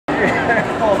I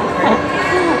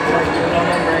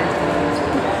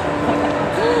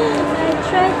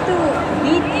tried to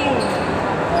beat you.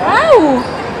 Ow!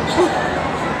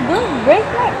 Don't break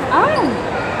my arm.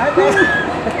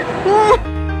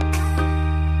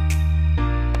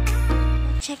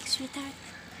 Check, sweetheart.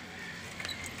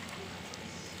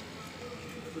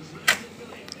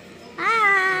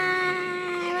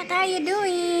 Hi, what are you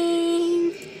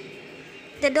doing?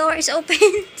 The door is open.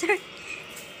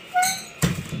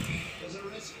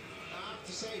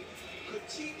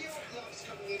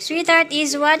 Sweetheart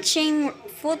is watching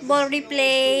football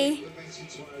replay.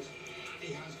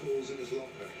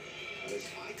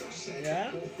 Yeah?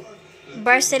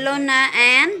 Barcelona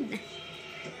and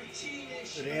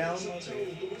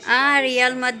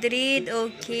Real Madrid.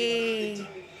 Okay.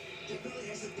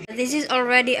 This is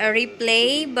already a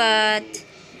replay, but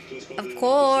of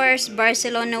course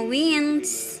Barcelona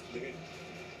wins.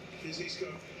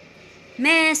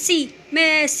 Messi,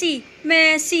 Messi,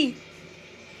 Messi.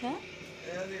 Huh?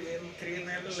 Yeah, they win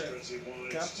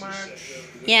 3-0 cup match.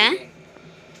 Yeah.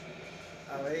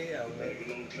 Away,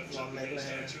 long leg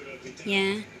lang.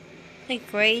 Yeah. Like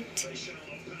great.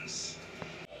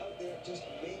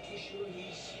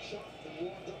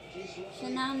 Siya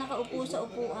na nakaupo sa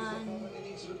upuan.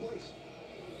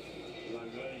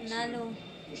 Nalo.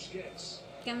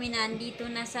 Kami nandito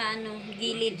na sa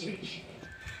gilid.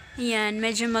 Ayan,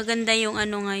 medyo maganda yung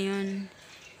ngayon.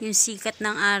 Yung sikat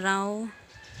ng araw.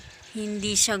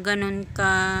 Hindi siya ganun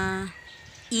ka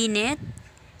init.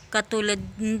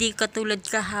 Hindi katulad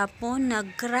kahapon na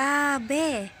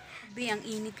grabe. Ang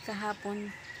init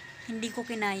kahapon. Hindi ko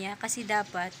kinaya kasi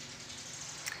dapat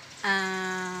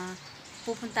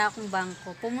pupunta akong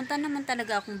bangko. Pumunta naman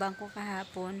talaga akong bangko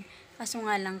kahapon. Kaso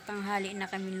nga lang tanghali na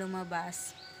kami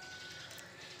lumabas.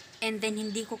 And then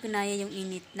hindi ko kinaya yung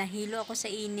init. Nahilo ako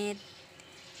sa init.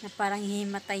 Na parang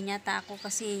himatay nyata ako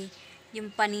kasi yung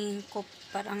paningin ko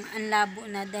parang anlabo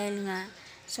na dahil nga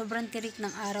sobrang tirik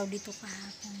ng araw dito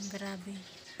kahapon. Grabe.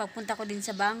 Pagpunta ko din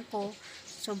sa bangko,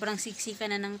 sobrang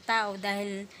siksika na ng tao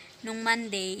dahil nung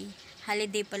Monday,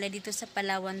 holiday pala dito sa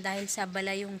Palawan dahil sa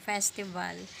Balayong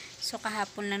Festival. So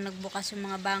kahapon lang nagbukas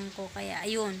yung mga bangko. Kaya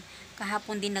ayun,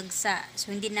 kahapon din nagsa.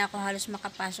 So hindi na ako halos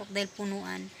makapasok dahil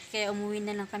punuan. Kaya umuwi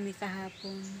na lang kami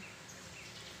kahapon.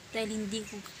 Dahil hindi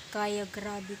ko kaya,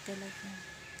 grabe talaga.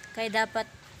 Kaya dapat,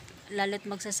 lalo't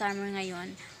magsa-summer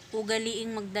ngayon,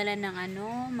 ugaliing magdala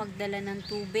ng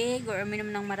tubig or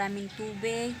uminom ng maraming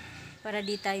tubig para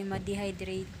di tayo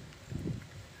ma-dehydrate.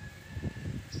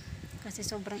 Kasi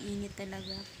sobrang init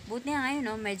talaga. Buti nga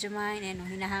ngayon, medyo mahangin,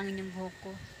 hinahangin yung buhok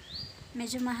ko.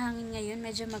 Medyo mahangin ngayon,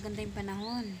 medyo maganda yung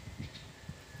panahon.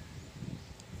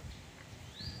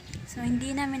 So,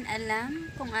 hindi namin alam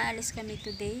kung aalis kami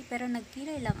today, pero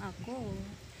nagpilay lang ako.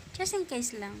 Just in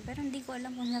case lang, pero hindi ko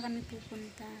alam kung saan kami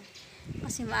pupunta.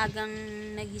 Kasi maagang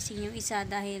nagising yung isa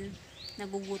dahil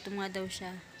nagugutom nga daw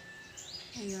siya.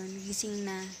 Ayun, gising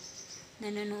na.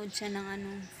 Nanonood siya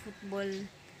ng football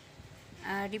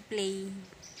replay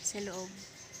sa loob.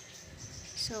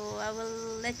 So, I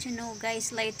will let you know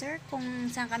guys later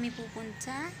kung saan kami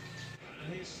pupunta.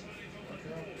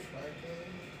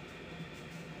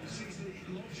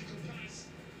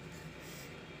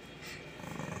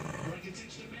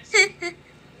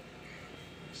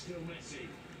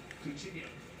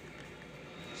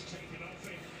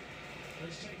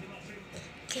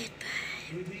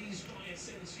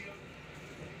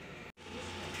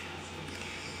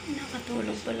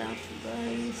 Nakatulog pala ako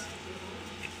guys.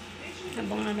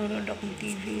 Habang nanonood akong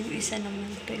TV, yung isa naman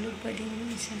tulog pa din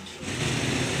yung isa.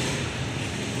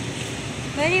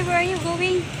 Buddy, where are you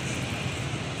going?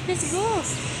 Let's go.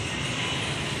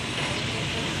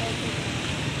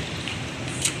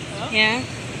 Yeah.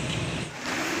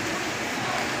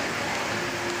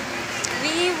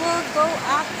 We will go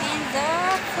up in the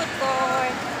food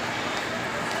court.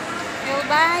 We'll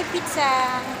buy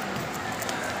pizza.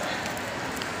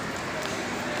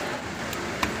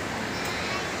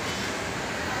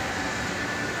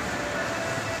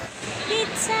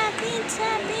 Pizza, pizza,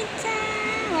 pizza.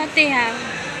 What they have?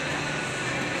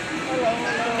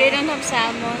 They don't have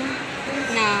salmon.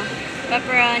 No.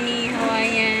 Pepperoni,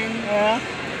 Hawaiian. Yeah?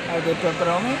 Are they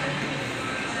pepperoni?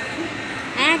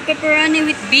 Pepperoni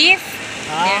with beef.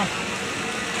 Ah.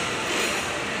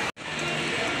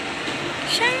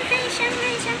 Shanghai,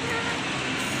 Shanghai, Shanghai.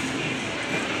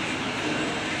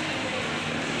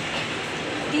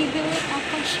 Bibili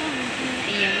ako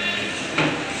Shanghai. Ayan.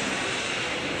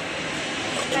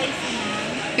 Slice na.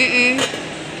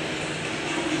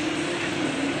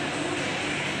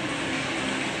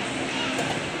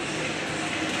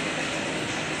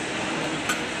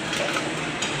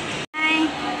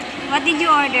 What did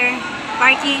you order?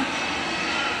 Parky?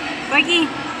 Parky,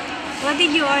 what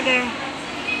did you order?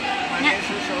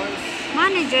 Manager's choice.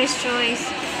 Manager's choice.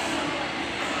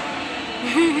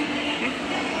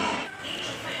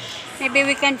 Maybe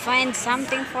we can find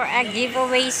something for our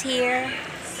giveaways here.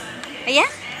 Yeah?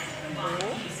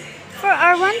 For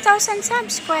our 1,000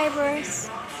 subscribers.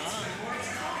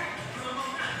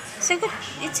 So good.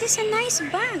 It is a nice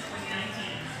bag.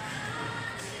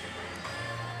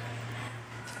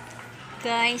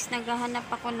 Guys, naghahanap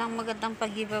ako ng magandang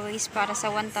pag-giveaways para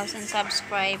sa 1,000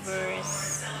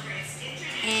 subscribers.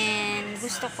 And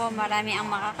gusto ko marami ang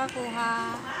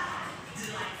makakakuha.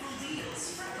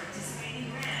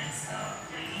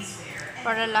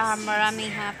 Para lahat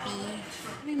maraming happy.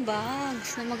 May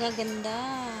bags na magaganda.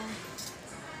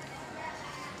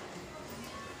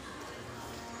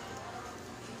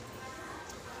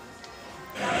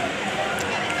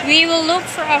 We will look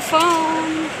for a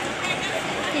phone.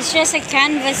 It's just a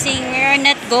canvassing. We are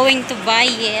not going to buy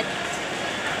it.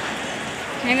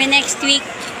 Maybe next week.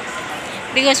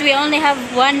 Because we only have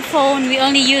one phone. We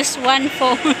only use one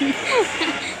phone.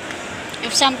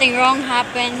 If something wrong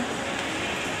happened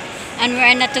and we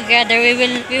are not together, we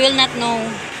will not know.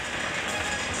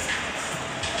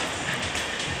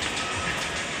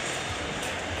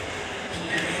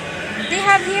 They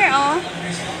have here, oh,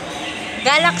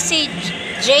 Galaxy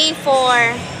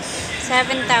J4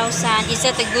 7,000. Is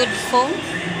that a good phone?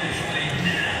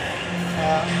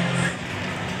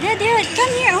 Yeah,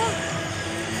 come here, oh.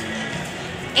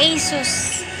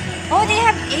 Asus. Oh, they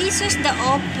have Asus, the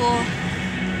Oppo.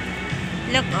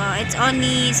 Look, oh, it's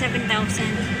only 7,000.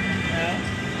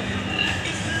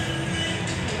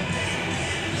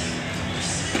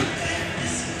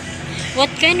 What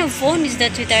kind of phone is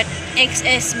that with that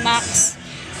XS Max?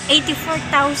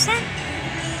 84,000?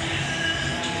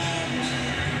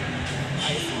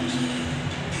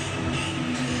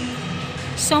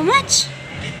 So much?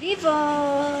 Vivo.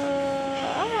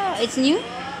 Ah, it's new?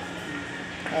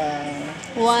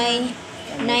 Why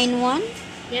 91?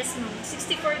 Yes, ma'am.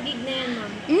 64 gig na yan,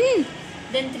 ma'am.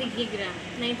 Then 3 gig RAM.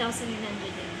 9,900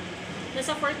 yan.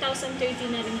 Nasa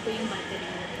 4,030 na rin po yung battery.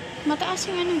 Mataas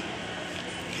yung ano.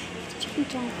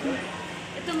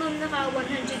 Ito, ma'am, naka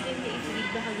 128 gig.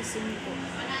 Baka gusto niyo po.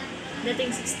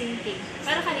 Dating 16K.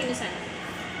 Para kanino sana?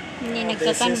 Hindi, This is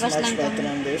nagka-canvas much lang better kami.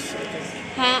 than this, I think.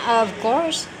 Ha, of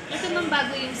course. Ito, ma'am,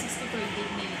 bago yung 64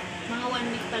 gig na yan. Mga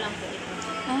 1 week pa lang po ito.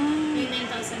 Ah. Yung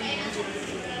 9,900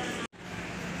 gig.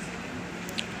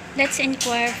 Let's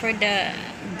inquire for the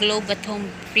Globe at Home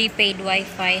prepaid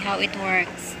Wi-Fi, how it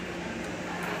works.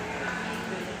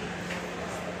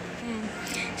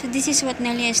 So this is what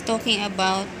Nelia is talking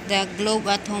about, the Globe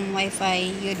at Home Wi-Fi.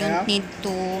 You don't need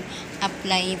to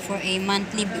apply for a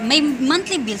monthly. May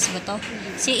monthly bills ba to?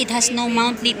 See, it has no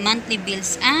monthly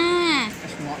bills. Ah,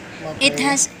 it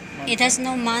has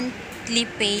no monthly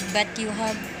paid, but you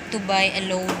have to buy a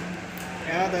load.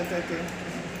 Yeah, that's okay.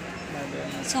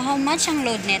 So how much ang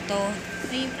load neto?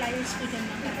 May flyers po dyan,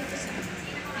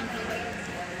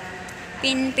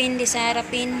 ma'am. Pin, Disara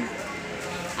pin.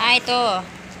 Ah, ito.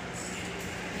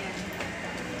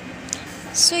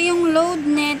 So, yung load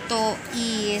neto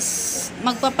is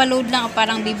magpapaload lang,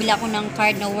 parang bibili ako ng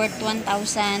card na worth 1,000.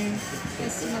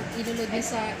 Kasi mag-iloload niya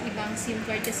sa ibang SIM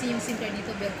card kasi yung SIM card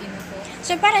nito built-in na po.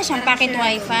 So, para siyang packet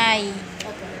Wi-Fi.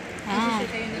 Opo. Ah.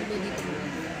 Kasi kayo nag-load dito.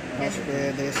 Must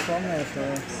be this one also.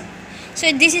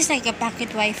 So, this is like a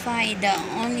packet Wi-Fi. The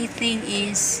only thing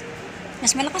is,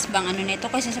 mas malakas bang ano nito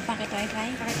kaysa sa packet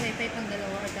Wi-Fi? Packet Wi-Fi pang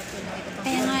dalawa or tatlo lang ito pang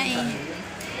Kaya nga eh.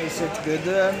 Is it good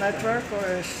network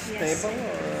or is stable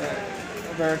or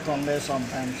work on this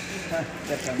sometimes?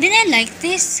 Depends. Then I like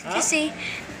this kasi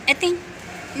I think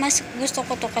mas gusto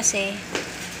ko to kasi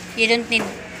you don't need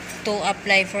to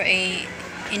apply for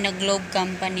in a Globe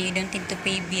company. You don't need to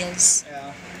pay bills.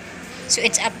 Yeah. So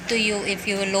it's up to you if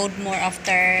you load more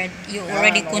after you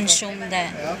already no, consume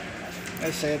that. Yeah.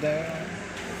 I say there.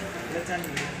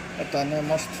 But then you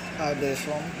must have this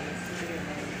one.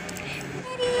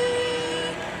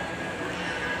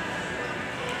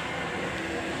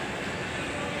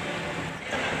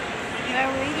 We are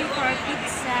waiting for our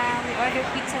pizza. We ordered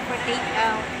pizza for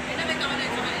takeout.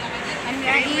 And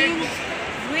we are in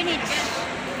Greenwich.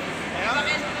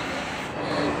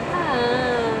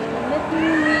 Let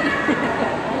me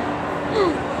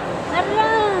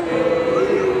Narang!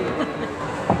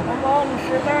 Come on,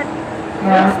 sugar.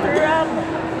 Stir up.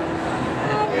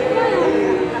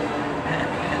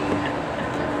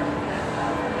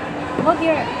 Hold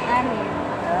your arm here.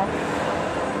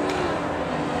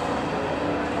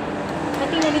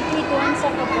 Pati naligpit one sa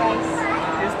price.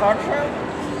 Is that true?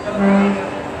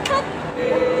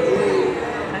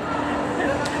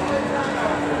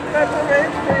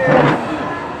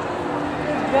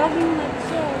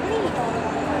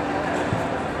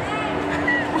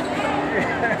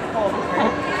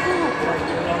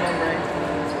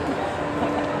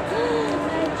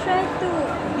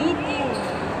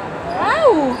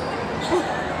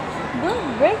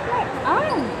 break my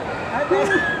arm.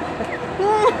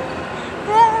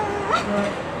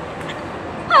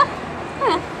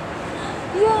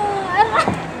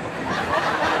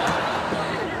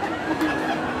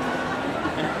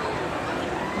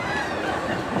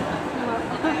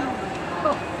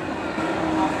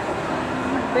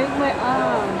 Break my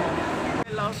arm.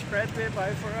 We lost bread we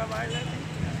buy for a while, I think.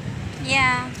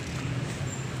 Yeah. I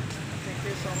think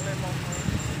it's only more.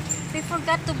 We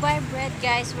forgot to buy bread,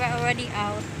 guys. We're already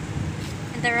out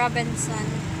in the Robinson.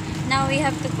 Now we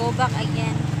have to go back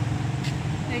again.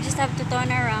 We just have to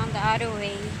turn around the other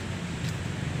way.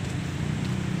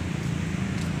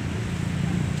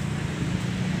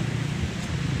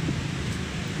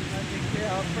 I think we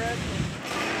have bread.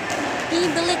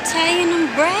 Bibili tayo ng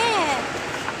bread.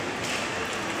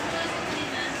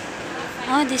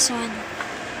 Oh, this one.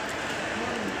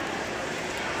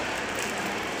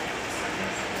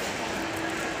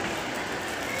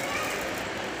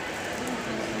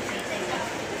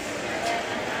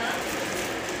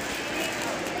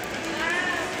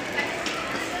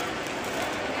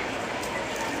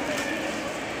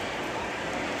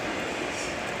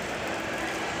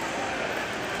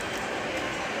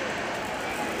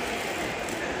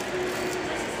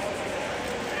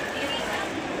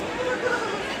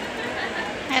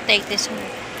 I'll take this one.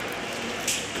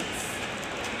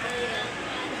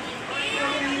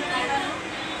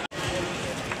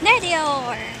 There they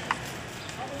are.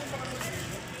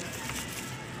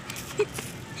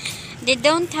 They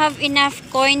don't have enough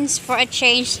coins for a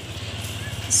change,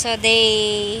 so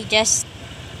they just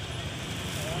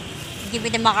give me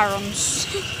the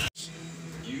macarons.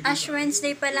 Ash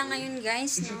Wednesday pa lang ngayon,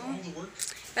 guys, no?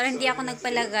 Pero hindi ako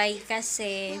nagpalagay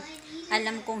kasi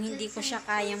alam kong hindi ko siya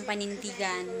kayang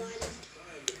panindigan.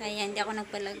 Kaya hindi ako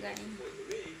nagpalagay.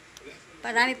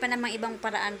 Parami pa namang ibang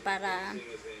paraan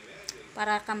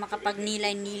para ka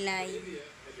makapagnilay-nilay.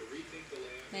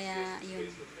 Kaya,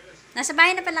 yun. Nasa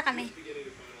bahay na pala kami.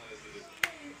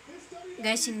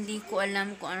 Guys, hindi ko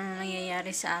alam kung ano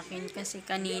nangyayari sa akin kasi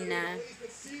kanina,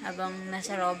 habang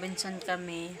nasa Robinson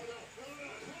kami,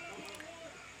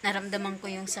 naramdaman ko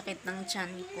yung sakit ng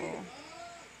tiyan ko.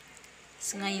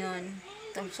 So, ngayon,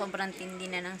 sobrang tindi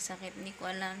na ng sakit. Hindi ko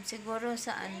alam. Siguro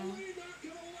sa ano,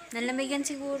 nalamigan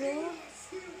siguro.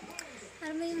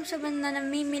 Alam mo yung sobrang na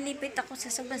namimilipit ako sa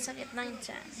sobrang sakit ng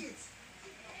tiyan.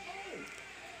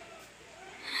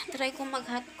 Try kong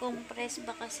mag-hot compress.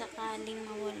 Baka sakaling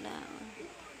mawala.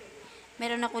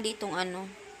 Meron ako ditong ano,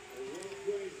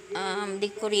 di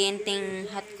kuryenteng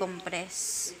hot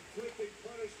compress.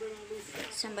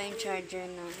 Saan ba yung charger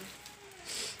nun?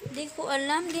 Hindi ko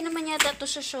alam. Di naman yata to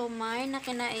sa siomai na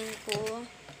kinain ko.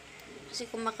 Kasi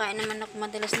kumakain naman ako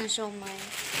madalas ng siomai.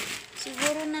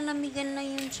 Siguro nalamigan lang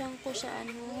yung tiyan ko sa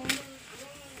ano.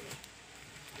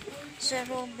 Sa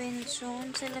Robinson.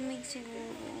 Sa lamig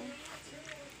siguro.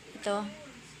 Ito.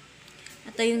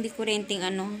 Ito yung dikurenting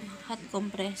ano. Hot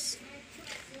compress.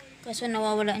 Kaso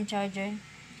nawawala ang charger.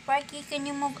 Parky, can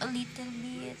you move a little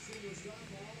bit?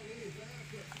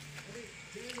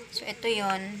 So, ito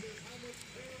yon.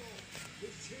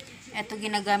 Ito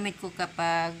ginagamit ko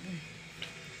kapag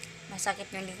masakit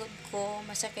yung likod ko,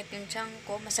 masakit yung tiyan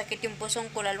ko, masakit yung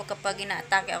pusong ko, lalo kapag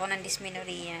inaatake ako ng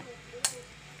dysmenorrhea.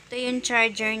 Ito yung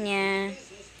charger niya.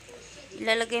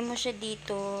 Ilalagay mo siya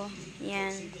dito.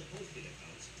 Yan.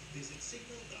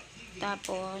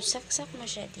 Tapos, saksak mo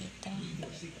siya dito.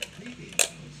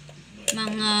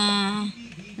 Mga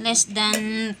less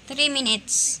than 3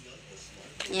 minutes.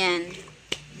 Yan.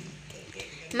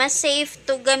 Mas safe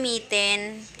to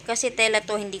gamitin kasi tela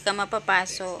to, hindi ka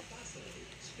mapapaso.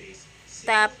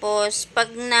 Tapos,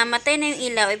 pag namatay na yung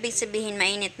ilaw, ibig sabihin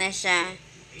mainit na siya.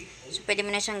 So, pwede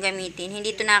mo na siyang gamitin.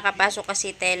 Hindi to nakakapasok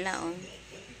kasi tela, oh.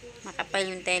 Makapal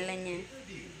yung tela niya.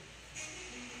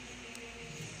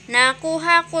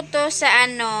 Nakuha ko to sa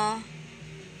ano,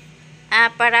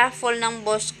 paraffol ng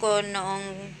boss ko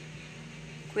noong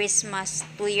Christmas.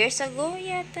 2 years ago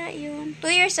yata yun. 2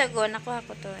 years ago, nakuha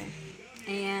ko to eh.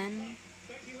 Ayan.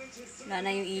 Wala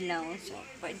na yung ilaw. So,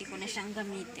 pwede ko na siyang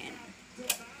gamitin.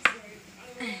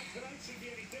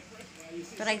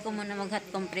 Try ko muna mag-hot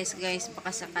compress, guys.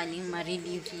 Baka sakaling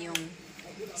ma-relieve yung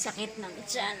sakit ng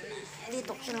tiyan.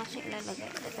 Dito ko lang siya ilalagay.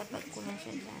 Tatapag ko lang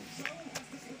siya dyan.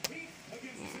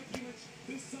 Ayan.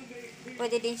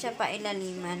 Pwede din siya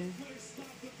pailaliman.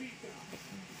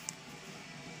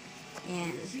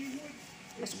 Ayan.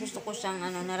 Mas gusto ko siyang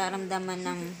ano, nararamdaman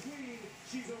ng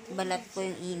balat ko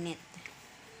yung init.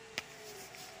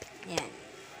 Yan.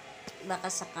 Baka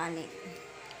sakali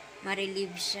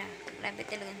ma-relieve siya. Grabe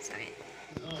talagang sakit.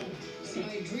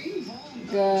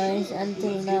 Guys,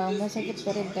 until now, masakit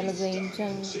pa rin talaga yung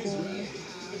tiyan ko.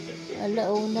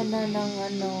 alauna na ng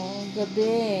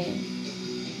gabi.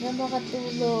 Na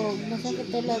makatulog. Masakit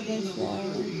talaga siya.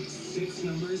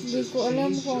 Hindi ko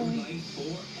alam kung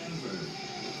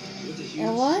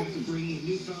ewan.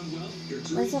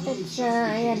 Masakit siya.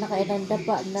 Ayan, nakailang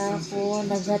dapa na ako.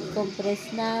 Nag-hot compress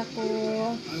na ako.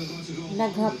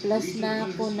 Naghaplas na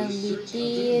ako ng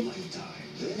bitit.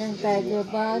 Ng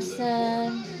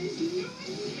tagabasan.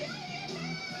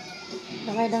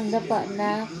 Nakailang dapa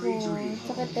na ako.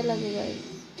 Sakit talaga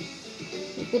guys.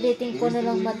 Pipilitin ko na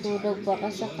lang matulog baka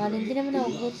sakaling hindi naman ako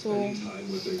gutom.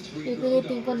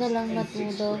 Pipilitin ko na lang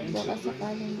matulog baka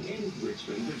sakaling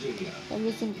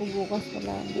pagising ko bukas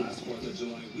wala na.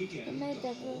 Good night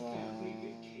everyone.